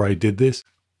before I did this.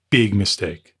 Big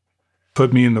mistake.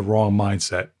 Put me in the wrong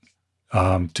mindset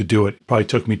to do it. Probably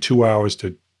took me 2 hours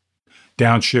to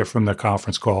downshift from the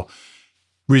conference call.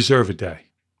 Reserve a day.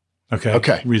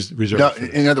 Okay. Reserve.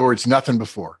 In other words, nothing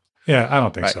before. Yeah, I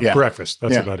don't think so. Yeah. Breakfast.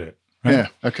 That's about it. Right? Yeah.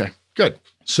 Okay. Good.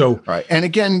 So, all right. And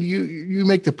again, you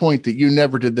make the point that you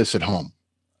never did this at home.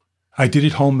 I did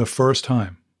it home the first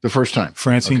time.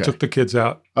 Francine took the kids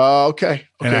out. Oh, okay.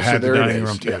 And I had the dining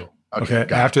room table. Yeah. Okay.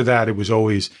 After that, it was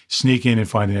always sneak in and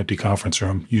find an empty conference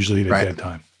room, usually at a dead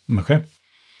time. Okay.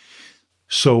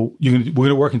 So we're going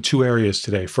to work in 2 areas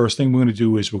today. First thing we're going to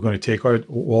do is we're going to take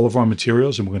all of our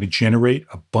materials and we're going to generate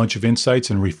a bunch of insights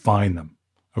and refine them.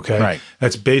 Okay. Right.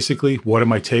 That's basically, what are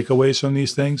my takeaways from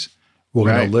these things? We're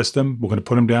going to list them. We're going to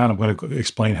put them down. I'm going to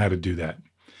explain how to do that.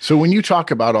 So when you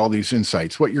talk about all these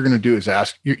insights, what you're going to do is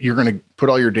you're going to put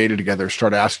all your data together,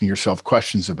 start asking yourself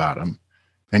questions about them,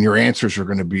 and your answers are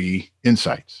going to be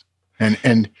insights.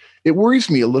 And it worries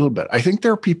me a little bit. I think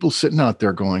there are people sitting out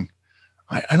there going,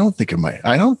 I don't think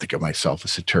of myself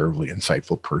as a terribly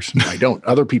insightful person. I don't.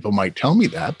 Other people might tell me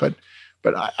that, but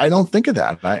I don't think of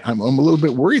that. I'm a little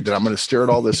bit worried that I'm going to stare at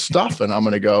all this stuff and I'm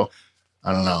going to go,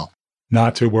 I don't know.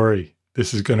 Not to worry.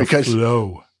 This is going to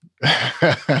flow.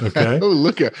 Okay. Oh,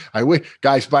 look at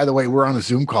guys, by the way, we're on a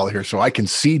Zoom call here, so I can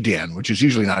see Dan, which is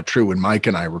usually not true when Mike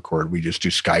and I record. We just do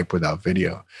Skype without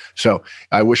video. So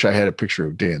I wish I had a picture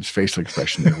of Dan's facial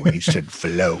expression there when he said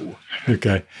flow.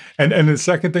 Okay. And the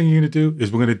second thing you're going to do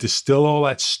is we're going to distill all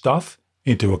that stuff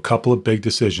into a couple of big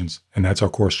decisions, and that's our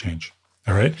course change.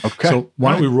 All right. Okay. So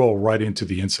why don't we roll right into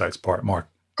the insights part, Mark?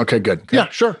 Okay, good. Okay. Yeah,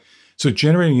 sure. So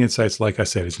generating insights, like I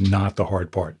said, is not the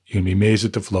hard part. You're going to be amazed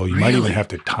at the flow. You might even have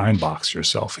to time box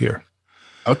yourself here.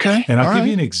 Okay. And I'll give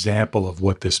you an example of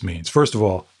what this means. First of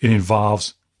all, it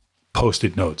involves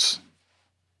Post-it notes.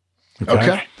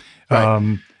 Okay.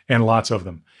 Right. And lots of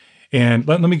them. And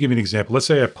let me give you an example. Let's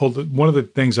say one of the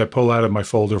things I pull out of my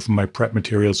folder from my prep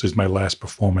materials is my last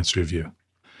performance review.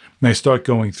 And I start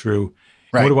going through,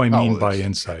 what do I mean by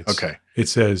insights? Okay. It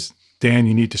says, Dan,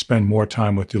 you need to spend more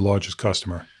time with your largest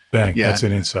customer. Bang, that's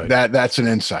an insight. That's an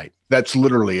insight. That's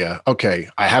literally I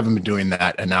haven't been doing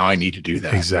that, and now I need to do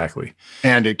that. Exactly.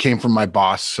 And it came from my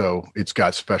boss, so it's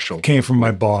got special. Came from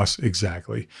my boss,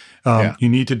 exactly. You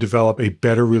need to develop a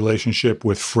better relationship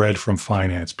with Fred from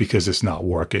finance because it's not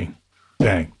working.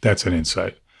 Bang, that's an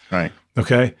insight. Right.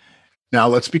 Okay. Now,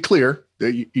 let's be clear.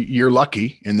 You're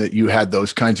lucky in that you had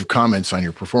those kinds of comments on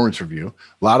your performance review.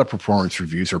 A lot of performance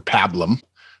reviews are pablum.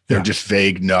 They're just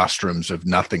vague nostrums of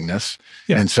nothingness.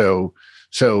 Yeah. And so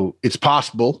it's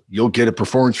possible you'll get a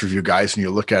performance review, guys, and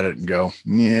you'll look at it and go,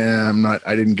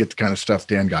 I didn't get the kind of stuff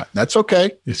Dan got. That's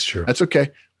okay. It's true. That's okay.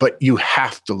 But you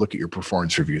have to look at your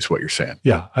performance review is what you're saying.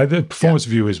 Yeah. The performance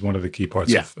review is one of the key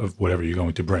parts of whatever you're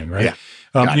going to bring, right?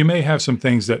 Yeah. You may have some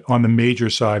things that on the major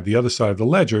side, the other side of the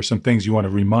ledger, some things you want to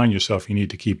remind yourself you need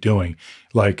to keep doing.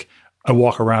 Like I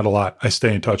walk around a lot. I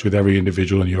stay in touch with every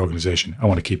individual in the organization. I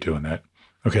want to keep doing that.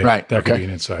 Okay. Right. That could be an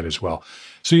insight as well.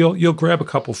 So you'll grab a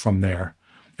couple from there,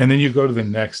 and then you go to the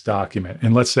next document.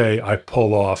 And let's say I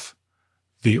pull off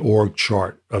the org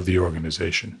chart of the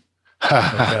organization. Okay?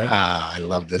 I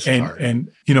love this part.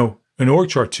 And an org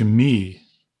chart to me,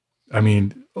 I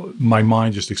mean, my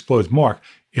mind just explodes. Mark,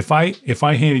 if I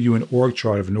handed you an org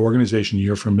chart of an organization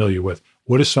you're familiar with,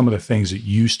 what are some of the things that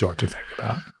you start to think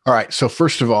about? All right. So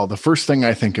first of all, the first thing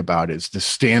I think about is the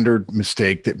standard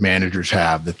mistake that managers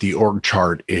have, that the org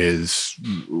chart is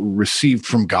received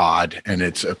from God and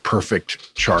it's a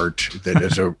perfect chart that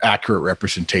is an accurate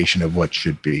representation of what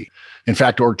should be. In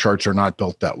fact, org charts are not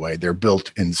built that way. They're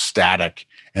built in static,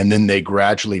 and then they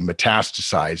gradually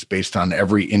metastasize based on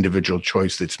every individual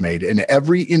choice that's made. And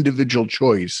every individual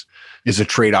choice is a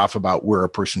trade-off about where a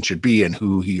person should be and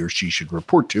who he or she should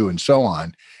report to and so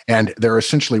on. And they're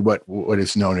essentially what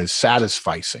is known as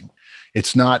satisficing.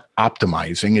 It's not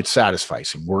optimizing, it's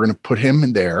satisficing. We're going to put him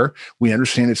in there. We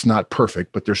understand it's not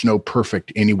perfect, but there's no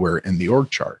perfect anywhere in the org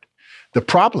chart. The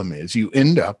problem is you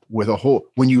end up with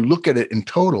when you look at it in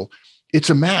total, it's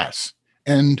a mess.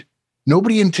 And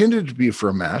nobody intended it to be for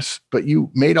a mess, but you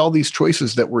made all these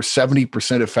choices that were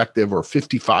 70% effective or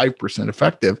 55%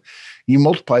 effective. You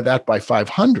multiply that by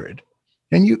 500,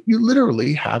 and you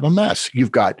literally have a mess.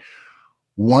 You've got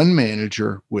one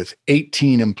manager with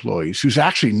 18 employees who's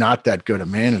actually not that good a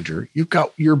manager. You've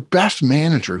got your best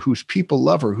manager who's people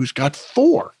lover who's got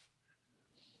 4.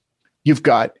 You've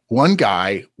got one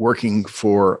guy working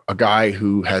for a guy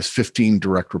who has 15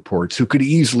 direct reports who could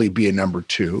easily be a number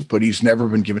 2, but he's never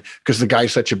been given, because the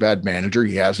guy's such a bad manager,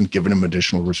 he hasn't given him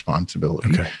additional responsibility.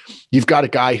 Okay. You've got a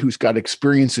guy who's got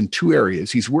experience in 2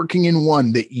 areas. He's working in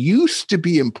one that used to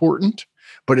be important,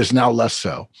 but is now less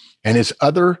so. And his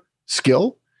other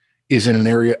skill is in an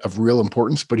area of real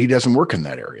importance, but he doesn't work in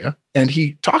that area. And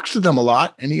he talks to them a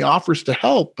lot and he offers to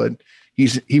help, but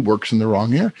he works in the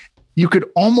wrong area. You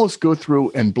could almost go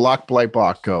through and block by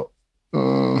block go,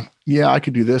 I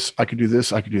could do this, I could do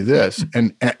this, I could do this.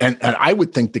 And I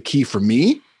would think the key for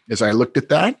me, as I looked at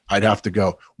that, I'd have to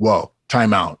go, whoa,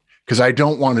 time out. Because I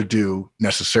don't want to do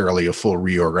necessarily a full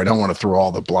reorg. I don't want to throw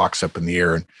all the blocks up in the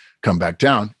air and come back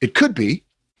down. It could be,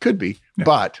 yeah.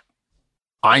 But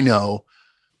I know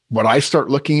what I start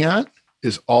looking at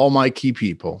is all my key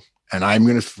people. And I'm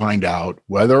going to find out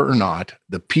whether or not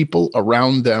the people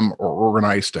around them are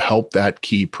organized to help that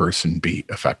key person be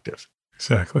effective.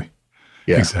 Exactly.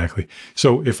 Yeah. Exactly.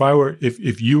 So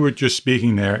if you were just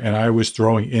speaking there and I was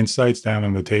throwing insights down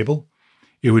on the table,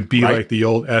 it would be like the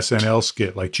old SNL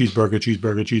skit, like cheeseburger,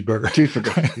 cheeseburger, cheeseburger.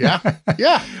 Cheeseburger. Yeah.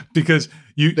 Yeah. Because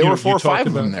there were 4 or 5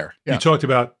 of them there. Yeah. You talked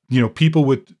about, people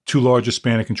with too large a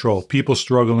span of control, people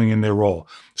struggling in their role,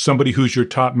 somebody who's your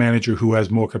top manager who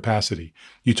has more capacity.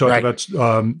 You talked about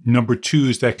number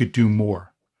 2s that could do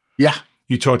more. Yeah.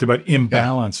 You talked about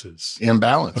imbalances. Yeah.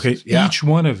 Imbalances. Okay. Yeah. Each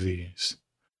one of these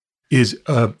is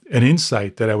an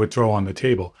insight that I would throw on the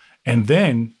table. And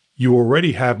then you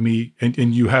already have me, and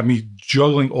you have me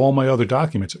juggling all my other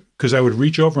documents, because I would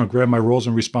reach over and grab my roles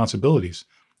and responsibilities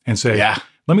and say,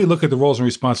 let me look at the roles and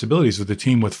responsibilities of the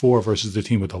team with 4 versus the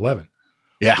team with 11.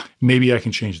 Yeah. Maybe I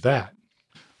can change that.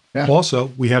 Yeah.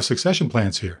 Also, we have succession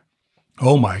plans here.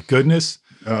 Oh my goodness.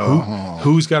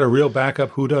 Who's got a real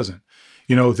backup? Who doesn't?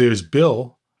 There's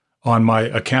Bill on my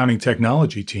accounting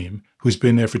technology team who's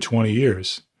been there for 20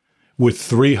 years with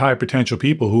 3 high potential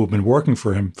people who have been working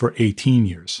for him for 18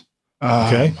 years.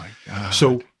 Okay. Oh my God.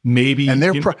 So maybe. And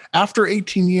they're after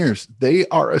 18 years, they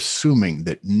are assuming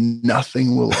that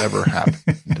nothing will ever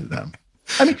happen to them.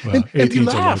 I mean, and you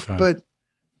laugh, but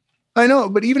I know,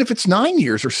 but even if it's 9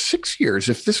 years or 6 years,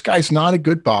 if this guy's not a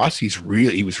good boss, he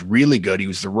was really good. He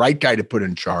was the right guy to put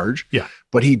in charge. Yeah.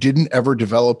 But he didn't ever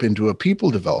develop into a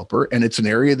people developer. And it's an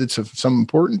area that's of some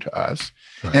importance to us.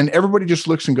 Right. And everybody just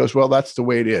looks and goes, well, that's the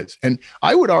way it is. And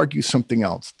I would argue something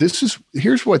else.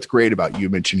 Here's what's great about you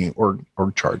mentioning org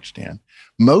chart, Stan.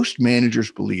 Most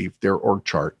managers believe their org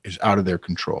chart is out of their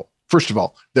control. First of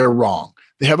all, they're wrong.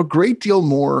 They have a great deal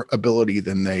more ability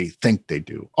than they think they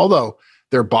do. Although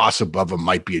their boss above them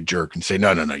might be a jerk and say,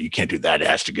 no, you can't do that. It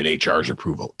has to get HR's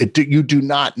approval. You do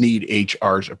not need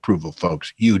HR's approval,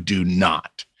 folks. You do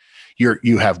not.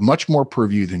 You have much more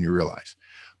purview than you realize.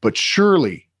 But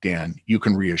surely, Dan, you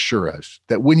can reassure us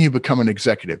that when you become an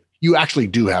executive, you actually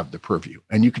do have the purview.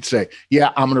 And you could say,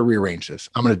 yeah, I'm going to rearrange this.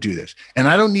 I'm going to do this. And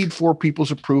I don't need 4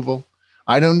 people's approval.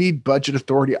 I don't need budget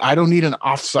authority. I don't need an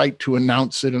offsite to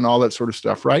announce it and all that sort of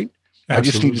stuff, right? Absolutely. I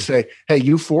just need to say, hey,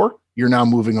 you 4, you're now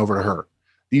moving over to her.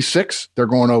 These 6, they're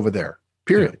going over there,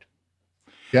 period.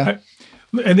 Yeah.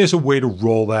 And there's a way to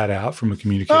roll that out from a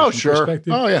communication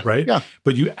perspective. Oh, yeah. Right? Yeah.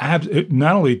 But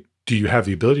not only do you have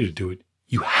the ability to do it,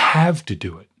 you have to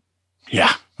do it.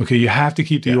 Yeah. Okay. You have to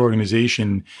keep the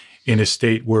organization in a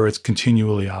state where it's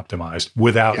continually optimized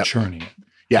without churning it.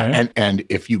 Yeah. Right? And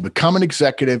if you become an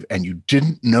executive and you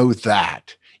didn't know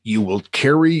that, you will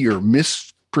carry your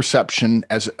misperception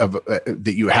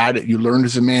that you learned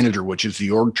as a manager, which is the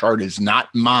org chart is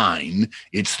not mine,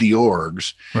 it's the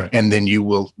org's. Right. And then you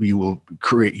will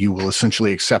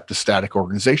essentially accept the static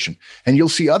organization. And you'll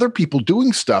see other people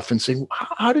doing stuff and saying,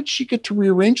 how did she get to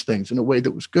rearrange things in a way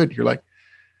that was good? You're like,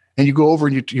 and you go over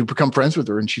and you become friends with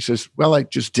her and she says, well, I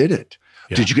just did it.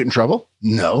 Yeah. Did you get in trouble?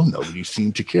 No, nobody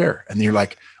seemed to care. And you're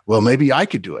like, well, maybe I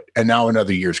could do it. And now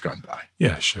another year's gone by.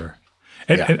 Yeah, sure.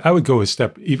 And I would go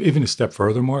even a step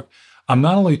further, Mark. I'm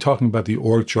not only talking about the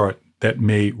org chart that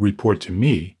may report to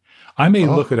me. I may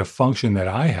look at a function that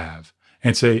I have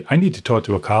and say, I need to talk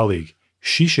to a colleague.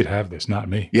 She should have this, not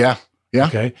me. Yeah. Yeah.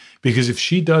 Okay. Because if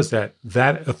she does that,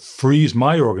 that frees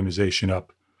my organization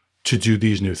up to do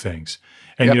these new things.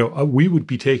 And, we would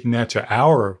be taking that to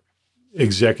our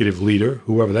executive leader,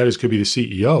 whoever that is, could be the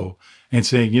CEO, and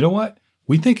saying, you know what?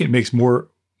 We think it makes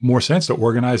more sense to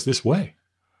organize this way.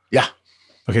 Yeah.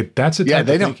 Okay. That's the type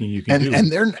of thinking you can do.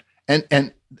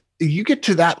 And you get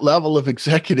to that level of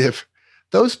executive,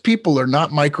 those people are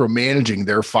not micromanaging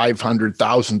their 500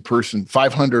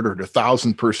 or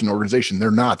 1,000 person organization. They're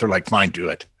not. They're like, fine, do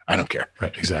it. I don't care.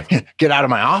 Right. Exactly. Get out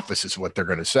of my office is what they're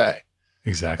going to say.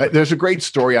 Exactly. There's a great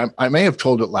story. I may have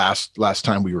told it last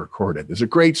time we recorded. There's a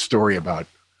great story about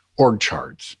org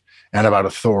charts and about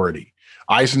authority.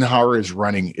 Eisenhower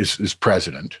is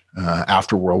president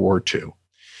after World War II,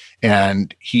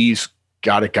 and he's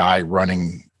got a guy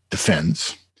running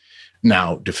defense,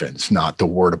 not the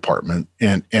War Department,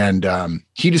 and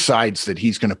he decides that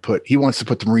he wants to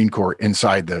put the Marine Corps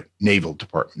inside the Navy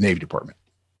Department,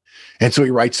 and so he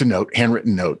writes a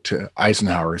handwritten note to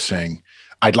Eisenhower saying,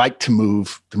 I'd like to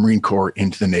move the Marine Corps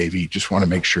into the Navy. Just want to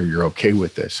make sure you're okay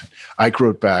with this. Ike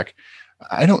wrote back,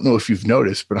 I don't know if you've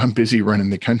noticed, but I'm busy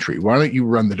running the country. Why don't you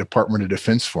run the Department of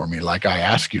Defense for me like I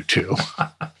asked you to?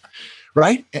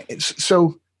 Right?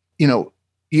 So,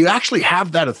 you actually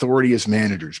have that authority as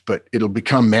managers, but it'll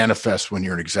become manifest when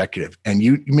you're an executive. And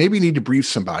you maybe need to brief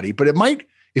somebody, but it might,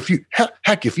 if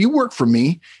you work for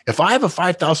me, if I have a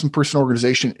 5,000 person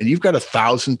organization and you've got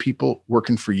 1,000 people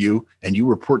working for you and you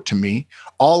report to me,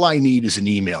 all I need is an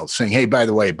email saying, hey, by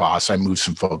the way, boss, I moved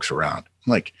some folks around.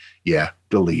 I'm like, yeah,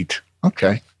 delete.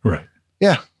 Okay. Right.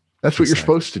 Yeah, that's what you're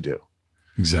supposed to do.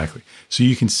 Exactly. So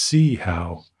you can see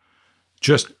how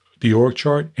just the org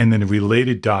chart and then the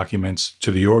related documents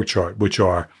to the org chart, which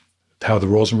are how the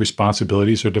roles and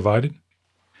responsibilities are divided.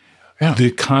 Yeah.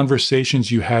 The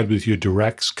conversations you had with your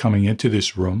directs coming into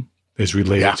this room is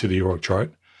related to the org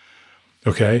chart.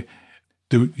 Okay.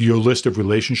 Your list of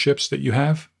relationships that you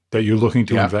have that you're looking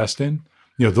to invest in,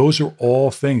 those are all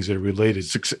things that are related.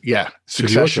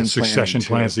 Succession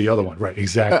plan's the other one. Right.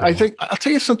 Exactly. I think I'll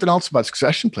tell you something else about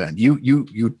succession plan.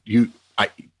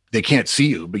 They can't see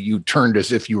you, but you turned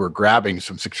as if you were grabbing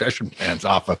some succession plans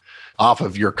off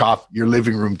of your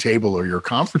living room table or your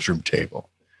conference room table.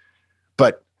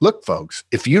 But look, folks,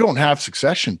 if you don't have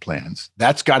succession plans,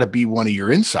 that's got to be one of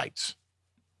your insights.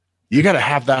 You got to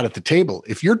have that at the table.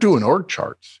 If you're doing org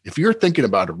charts, if you're thinking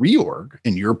about a reorg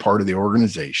and you're part of the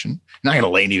organization, not going to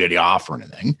lay anybody off or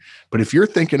anything, but if you're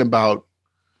thinking about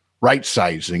right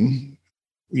sizing,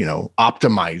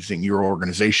 optimizing your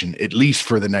organization, at least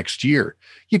for the next year,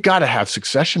 you got to have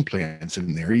succession plans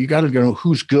in there. You got to know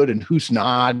who's good and who's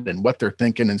not and what they're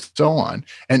thinking and so on.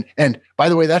 And by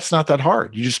the way, that's not that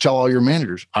hard. You just tell all your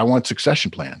managers, I want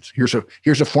succession plans. Here's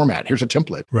a format. Here's a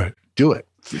template. Right. Do it.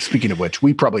 Speaking of which,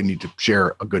 we probably need to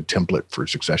share a good template for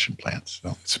succession plans.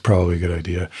 So. It's probably a good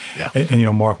idea. Yeah.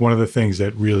 And Mark, one of the things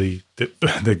that really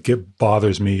that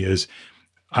bothers me is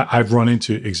I've run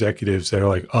into executives that are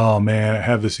like, oh man, I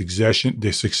have this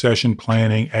succession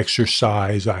planning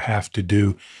exercise I have to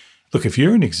do. Look, if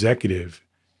you're an executive,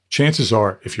 chances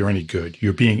are, if you're any good,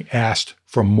 you're being asked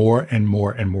for more and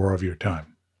more and more of your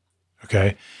time.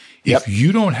 Okay. If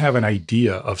you don't have an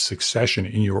idea of succession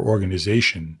in your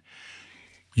organization,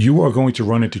 you are going to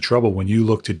run into trouble when you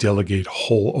look to delegate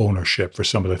whole ownership for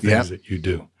some of the things that you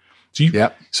do.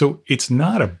 So it's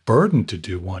not a burden to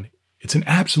do one. It's an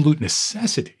absolute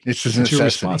necessity. It's your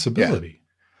responsibility.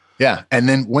 Yeah. And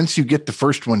then once you get the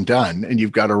first one done and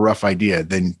you've got a rough idea,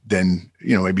 then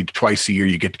maybe twice a year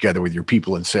you get together with your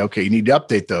people and say, okay, you need to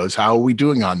update those. How are we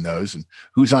doing on those? And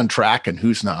who's on track and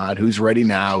who's not? Who's ready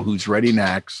now? Who's ready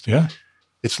next? Yeah.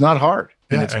 It's not hard.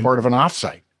 And it's part of an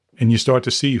offsite. And you start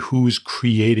to see who's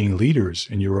creating leaders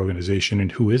in your organization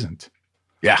and who isn't.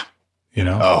 Yeah.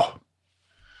 Oh,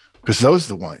 because those are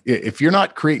the ones. If you're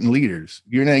not creating leaders,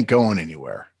 you ain't going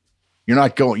anywhere. You're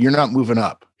not moving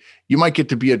up. You might get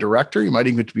to be a director. You might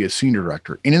even get to be a senior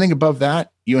director. Anything above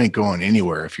that, you ain't going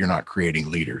anywhere if you're not creating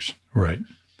leaders. Right.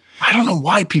 I don't know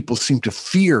why people seem to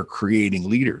fear creating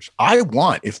leaders.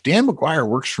 If Dan McGuire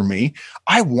works for me,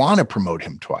 I want to promote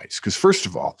him twice. Because first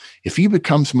of all, if he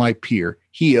becomes my peer,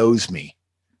 he owes me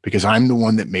because I'm the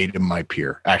one that made him my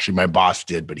peer. Actually, my boss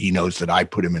did, but he knows that I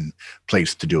put him in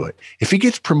place to do it. If he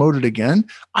gets promoted again,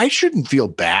 I shouldn't feel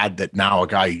bad that now a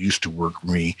guy who used to work for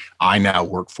me, I now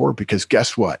work for, because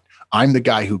guess what? I'm the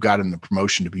guy who got him the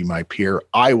promotion to be my peer.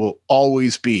 I will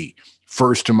always be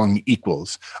first among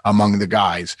equals among the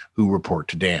guys who report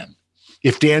to Dan.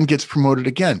 If Dan gets promoted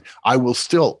again, I will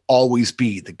still always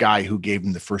be the guy who gave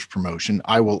him the first promotion.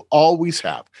 I will always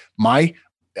have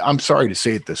I'm sorry to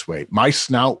say it this way, my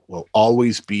snout will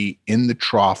always be in the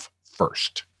trough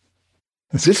first.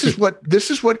 This is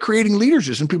what creating leaders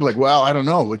is. And people are like, well, I don't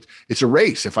know. It's a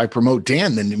race. If I promote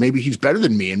Dan, then maybe he's better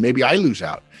than me and maybe I lose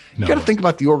out. You got to think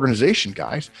about the organization,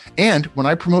 guys. And when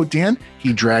I promote Dan,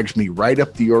 he drags me right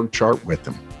up the org chart with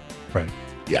him. Right.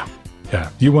 Yeah. Yeah.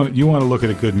 You want to look at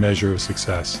a good measure of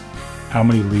success. How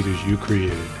many leaders you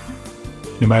created,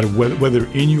 no matter whether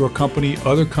in your company,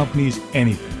 other companies,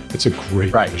 anything. It's a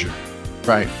great measure.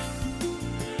 Right.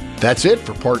 That's it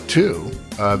for part 2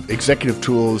 of Executive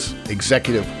Tools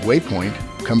Executive Waypoint.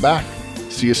 Come back.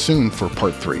 See you soon for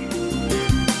part 3.